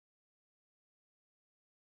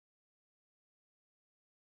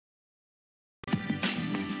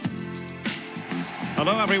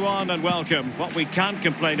Hello everyone and welcome. What we can't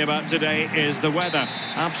complain about today is the weather.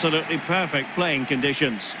 Absolutely perfect playing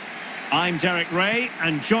conditions. I'm Derek Ray,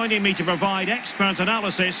 and joining me to provide expert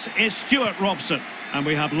analysis is Stuart Robson. And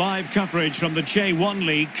we have live coverage from the J1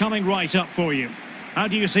 League coming right up for you. How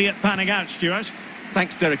do you see it panning out, Stuart?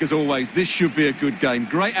 Thanks, Derek, as always. This should be a good game.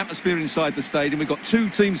 Great atmosphere inside the stadium. We've got two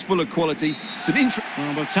teams full of quality.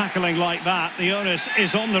 Well, with tackling like that, the onus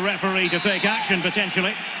is on the referee to take action,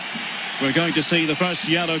 potentially. We're going to see the first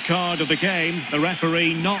yellow card of the game. The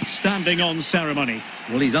referee not standing on ceremony.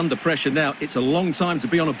 Well, he's under pressure now. It's a long time to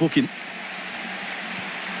be on a booking.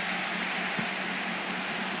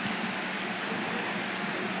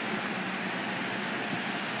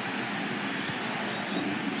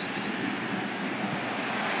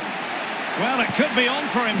 Well, it could be on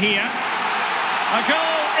for him here. A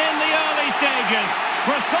goal in the early stages.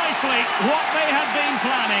 Precisely what they had been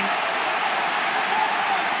planning.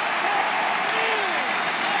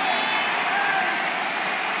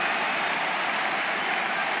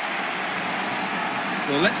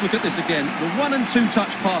 Well, let's look at this again. The 1- and 2-touch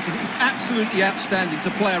passing is absolutely outstanding to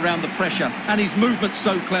play around the pressure. And his movement's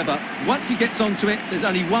so clever. Once he gets onto it, there's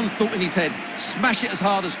only one thought in his head. Smash it as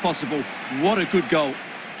hard as possible. What a good goal.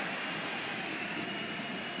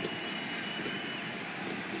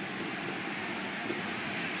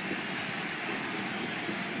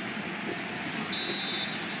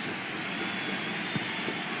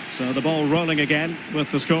 So the ball rolling again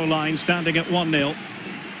with the scoreline standing at 1-0.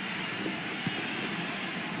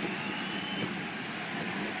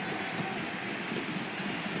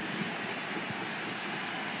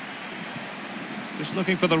 Just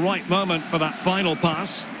looking for the right moment for that final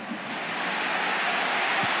pass.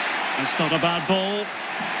 It's not a bad ball.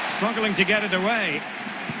 Struggling to get it away.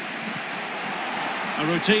 A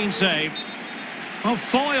routine save. Oh,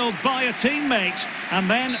 foiled by a teammate. And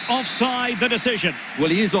then offside the decision. Well,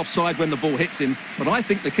 he is offside when the ball hits him, but I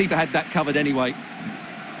think the keeper had that covered anyway.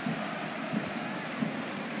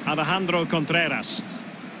 Alejandro Contreras.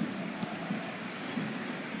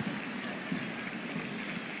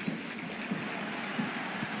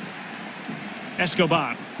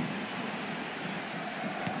 Escobar.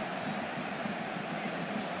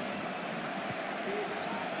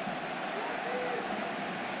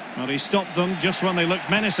 Well, he stopped them just when they looked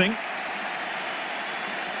menacing.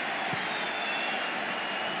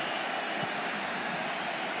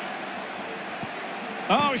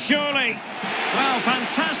 Oh, surely. Well,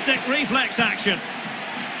 fantastic reflex action.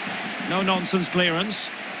 No-nonsense clearance.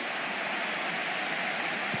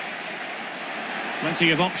 Plenty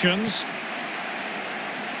of options.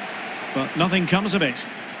 But nothing comes of it.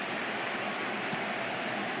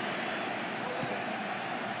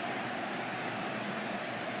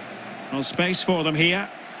 No space for them here.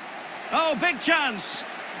 Oh, big chance.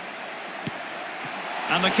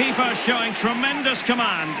 And the keeper showing tremendous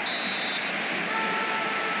command.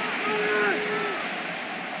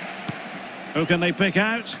 Who can they pick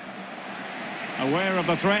out? Aware of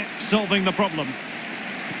the threat, solving the problem.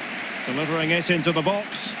 Delivering it into the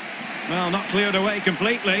box. Well, not cleared away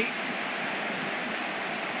completely.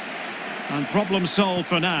 And problem solved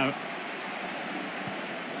for now.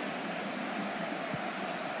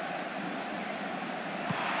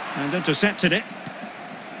 And intercepted it.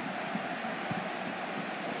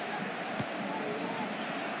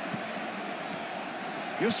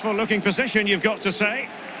 Useful looking position, you've got to say.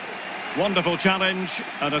 Wonderful challenge,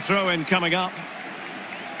 and a throw-in coming up.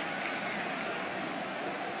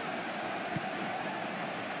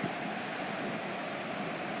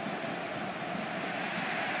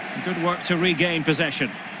 Good work to regain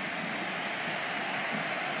possession.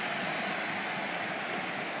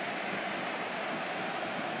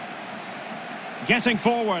 Getting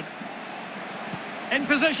forward. In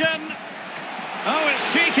position. Oh,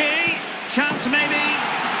 it's cheeky. Chance maybe.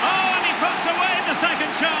 Oh, and he puts away the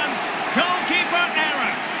second chance. Goalkeeper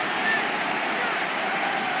error.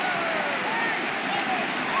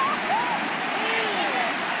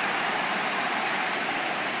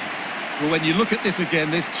 Well, when you look at this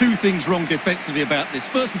again, there's two things wrong defensively about this.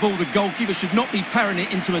 First of all, the goalkeeper should not be parrying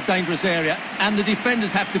it into a dangerous area, and the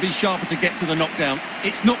defenders have to be sharper to get to the knockdown.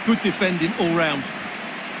 It's not good defending all round.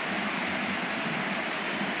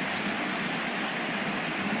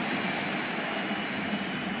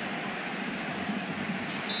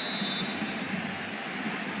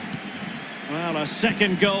 Well, a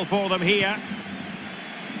second goal for them here.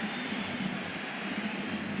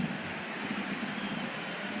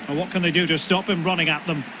 Well, what can they do to stop him running at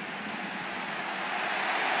them?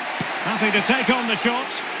 Happy to take on the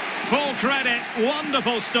shot. Full credit.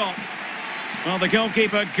 Wonderful stop. Well, the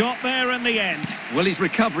goalkeeper got there in the end. Well, his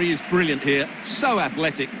recovery is brilliant here. So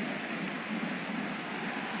athletic.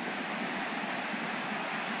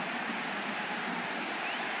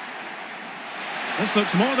 This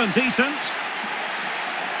looks more than decent.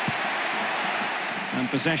 And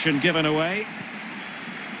possession given away.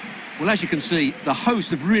 Well, as you can see, the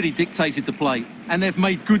hosts have really dictated the play, and they've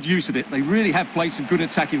made good use of it. They really have played some good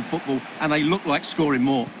attacking football, and they look like scoring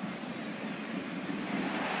more.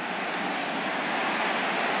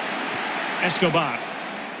 Escobar.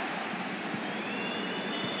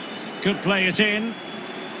 Could play it in.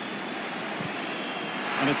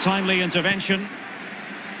 And a timely intervention.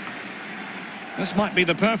 This might be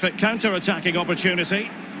the perfect counter-attacking opportunity.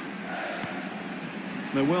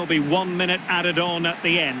 There will be 1 minute added on at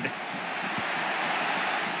the end.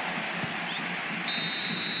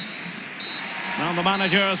 Now the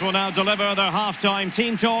managers will now deliver their half-time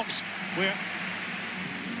team talks.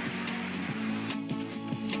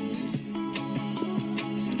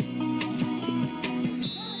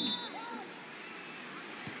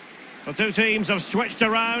 The two teams have switched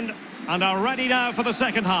around and are ready now for the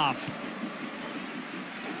second half.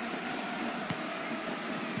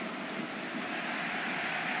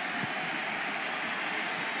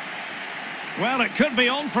 Well, it could be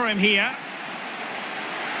on for him here.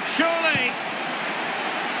 Surely.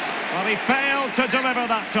 Well, he failed to deliver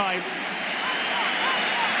that time.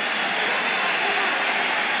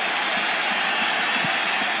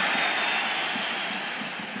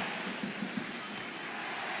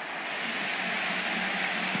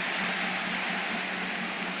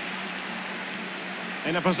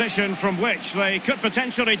 In a position from which they could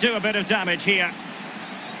potentially do a bit of damage here.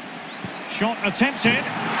 Shot attempted.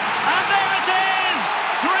 And there it is!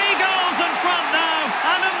 3 goals in front now.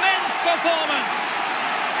 An immense performance.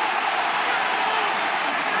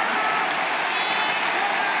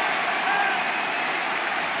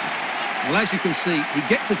 Well, as you can see, he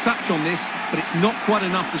gets a touch on this, but it's not quite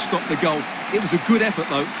enough to stop the goal. It was a good effort,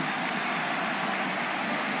 though.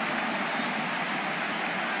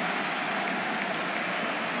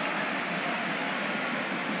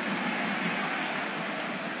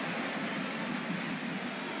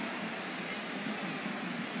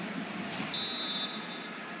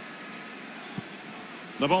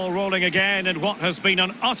 The ball rolling again in what has been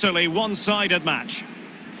an utterly one-sided match.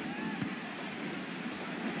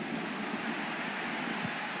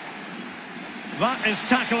 That is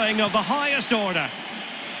tackling of the highest order.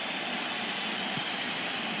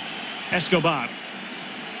 Escobar.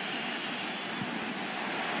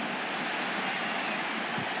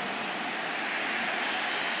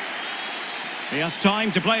 He has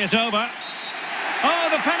time to play it over. Oh,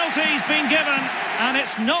 the penalty's been given, and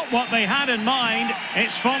it's not what they had in mind.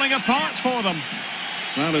 It's falling apart for them.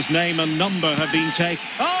 Well, his name and number have been taken.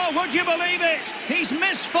 Oh, would you believe it? He's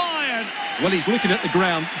misfired. Well, he's looking at the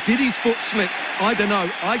ground. Did his foot slip? I don't know.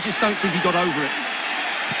 I just don't think he got over it.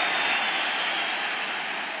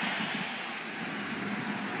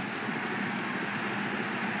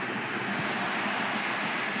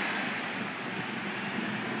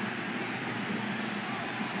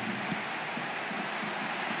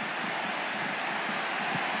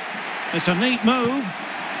 It's a neat move.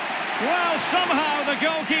 Well, somehow the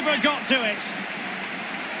goalkeeper got to it.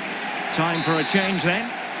 Time for a change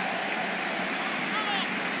then.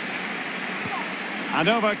 And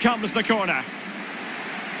over comes the corner.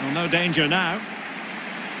 Well, no danger now.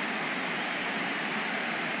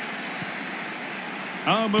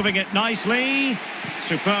 Oh, moving it nicely.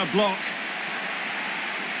 Superb block.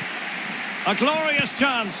 A glorious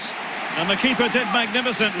chance. And the keeper did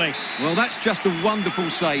magnificently. Well, that's just a wonderful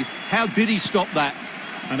save. How did he stop that?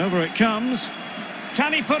 And over it comes.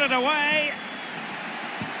 Can he put it away?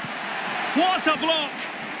 What a block!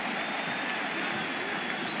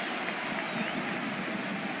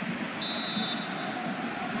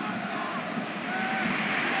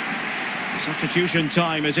 Substitution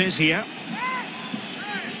time it is here.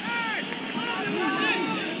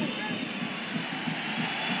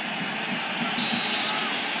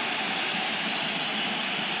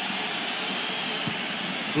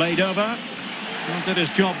 Played over. Well, did his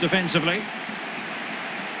job defensively.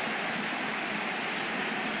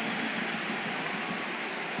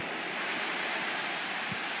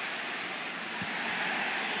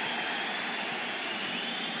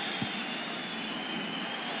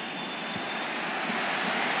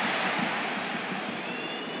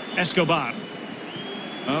 Escobar.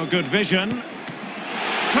 Oh, good vision.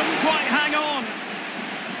 Couldn't quite hang on.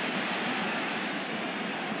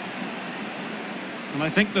 And I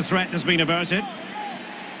think the threat has been averted.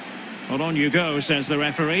 Well, on you go, says the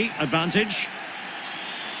referee. Advantage.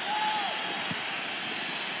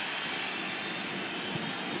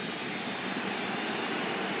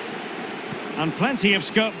 And plenty of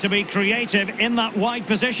scope to be creative in that wide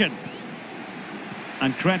position.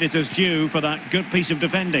 And credit is due for that good piece of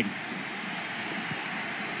defending.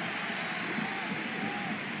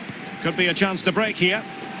 Could be a chance to break here.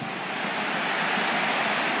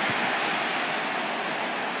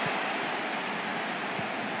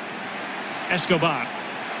 Escobar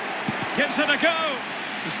gives it a go.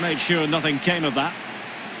 Just made sure nothing came of that.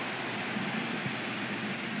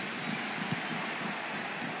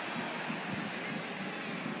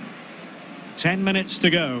 Ten minutes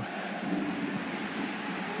to go.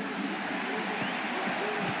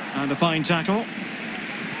 And a fine tackle.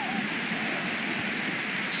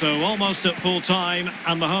 So almost at full time,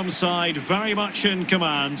 and the home side very much in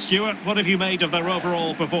command. Stuart, what have you made of their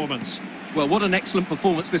overall performance? Well, what an excellent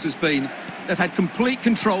performance this has been. They've had complete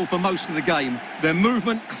control for most of the game. Their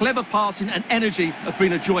movement, clever passing and energy have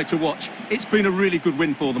been a joy to watch. It's been a really good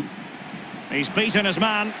win for them. He's beaten his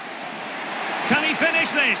man. Can he finish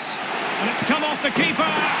this? And it's come off the keeper.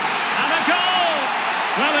 And a goal!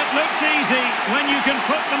 Well, it looks easy when you can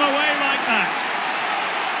put them away like that.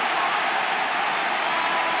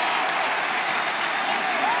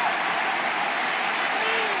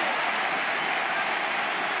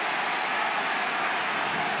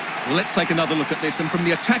 Well, let's take another look at this, and from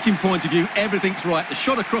the attacking point of view, everything's right. The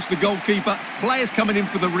shot across the goalkeeper, players coming in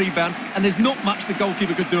for the rebound, and there's not much the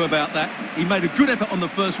goalkeeper could do about that. He made a good effort on the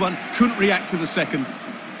first one, couldn't react to the second.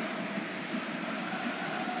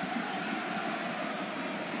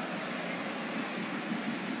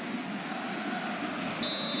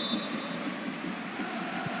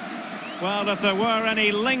 Well, if there were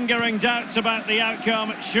any lingering doubts about the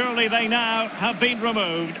outcome, surely they now have been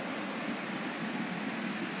removed.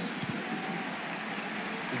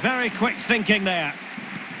 Very quick thinking there.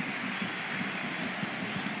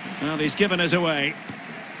 Well, he's given us away.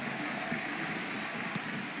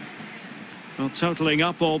 Well, totalling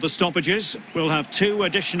up all the stoppages, we'll have 2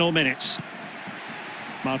 additional minutes.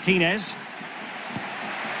 Martinez.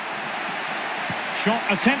 Shot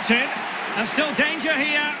attempted. And still danger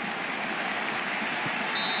here.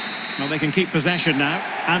 Well, they can keep possession now.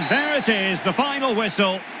 And there it is, the final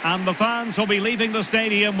whistle. And the fans will be leaving the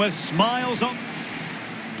stadium with smiles on.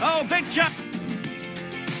 Oh, big chance.